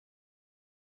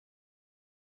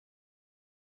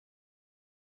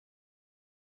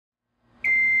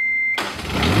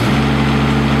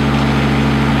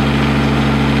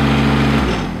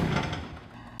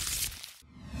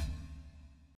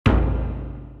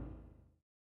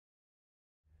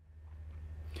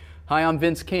Hi, I'm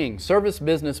Vince King, Service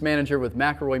Business Manager with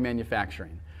McElroy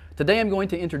Manufacturing. Today I'm going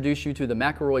to introduce you to the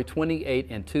McElroy 28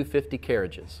 and 250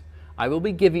 carriages. I will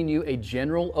be giving you a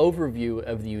general overview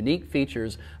of the unique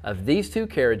features of these two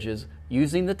carriages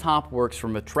using the top works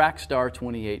from a TracStar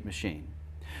 28 machine.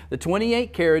 The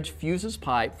 28 carriage fuses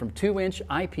pipe from 2-inch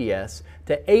IPS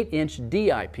to 8-inch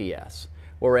DIPS,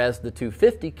 whereas the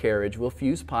 250 carriage will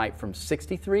fuse pipe from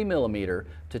 63 mm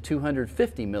to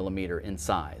 250 mm in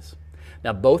size.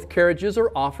 Now, both carriages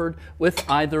are offered with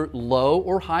either low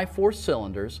or high force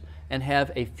cylinders and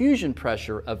have a fusion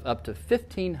pressure of up to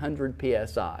 1500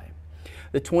 psi.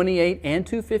 The 28 and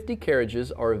 250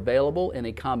 carriages are available in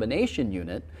a combination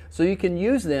unit, so you can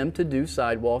use them to do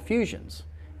sidewall fusions.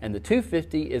 And the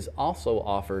 250 is also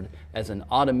offered as an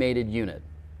automated unit.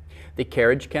 The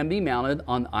carriage can be mounted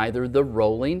on either the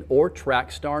rolling or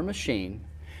TracStar machine,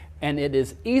 and it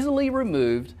is easily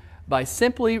removed by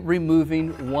simply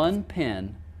removing one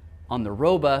pin on the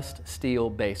robust steel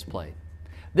base plate.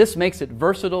 This makes it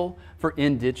versatile for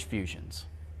in-ditch fusions.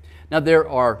 Now, there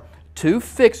are two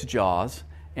fixed jaws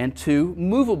and two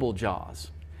movable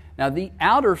jaws. Now, the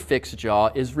outer fixed jaw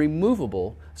is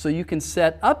removable, so you can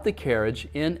set up the carriage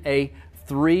in a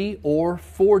 3 or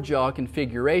 4 jaw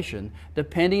configuration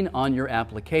depending on your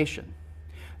application.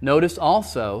 Notice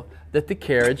also that the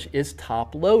carriage is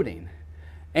top loading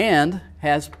and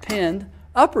has pinned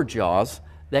upper jaws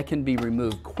that can be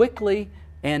removed quickly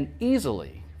and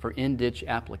easily for in-ditch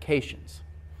applications.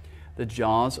 The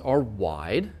jaws are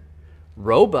wide,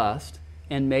 robust,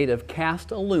 and made of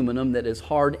cast aluminum that is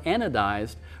hard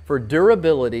anodized for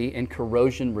durability and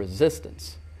corrosion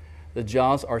resistance. The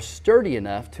jaws are sturdy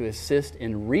enough to assist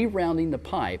in re-rounding the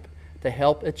pipe to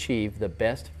help achieve the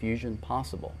best fusion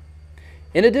possible.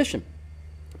 In addition,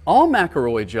 all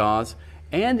McElroy jaws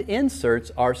and inserts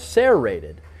are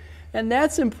serrated, and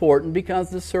that's important because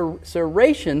the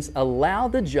serrations allow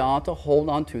the jaw to hold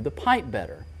onto the pipe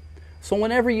better. So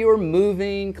whenever you are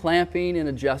moving, clamping, and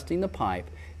adjusting the pipe,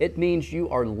 it means you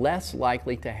are less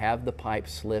likely to have the pipe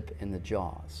slip in the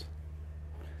jaws.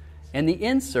 And the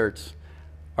inserts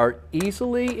are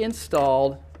easily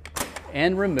installed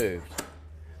and removed.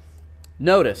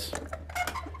 Notice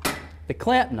the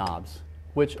clamp knobs,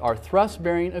 which are thrust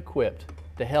bearing equipped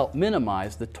to help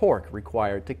minimize the torque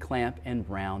required to clamp and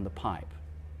round the pipe.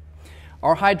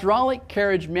 Our hydraulic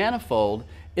carriage manifold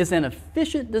is an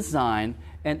efficient design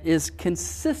and is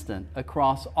consistent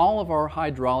across all of our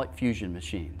hydraulic fusion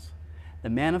machines.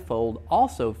 The manifold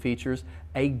also features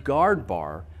a guard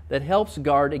bar that helps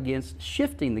guard against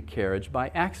shifting the carriage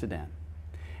by accident.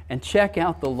 And check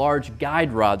out the large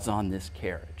guide rods on this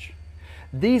carriage.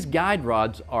 These guide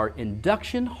rods are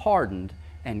induction hardened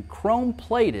and chrome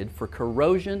plated for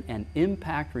corrosion and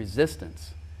impact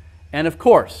resistance. And of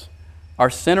course, our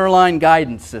centerline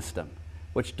guidance system,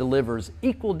 which delivers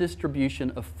equal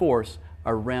distribution of force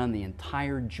around the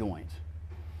entire joint.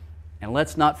 And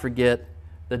let's not forget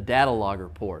the data logger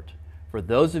port for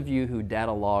those of you who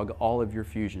data log all of your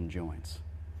fusion joints.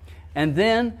 And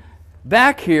then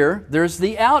back here, there's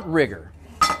the Outrigger.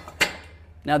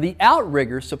 Now, the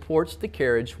Outrigger supports the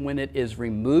carriage when it is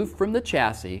removed from the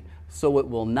chassis, so it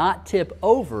will not tip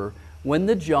over when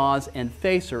the jaws and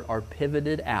facer are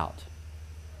pivoted out.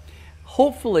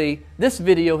 Hopefully, this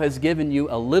video has given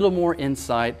you a little more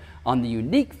insight on the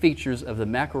unique features of the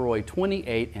McElroy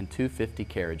 28 and 250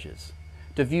 carriages.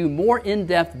 To view more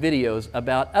in-depth videos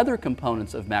about other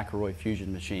components of McElroy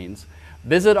fusion machines,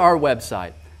 visit our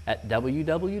website at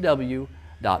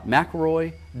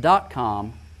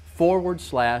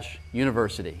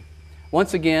www.mcelroy.com/university.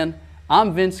 Once again,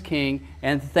 I'm Vince King,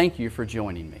 and thank you for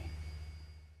joining me.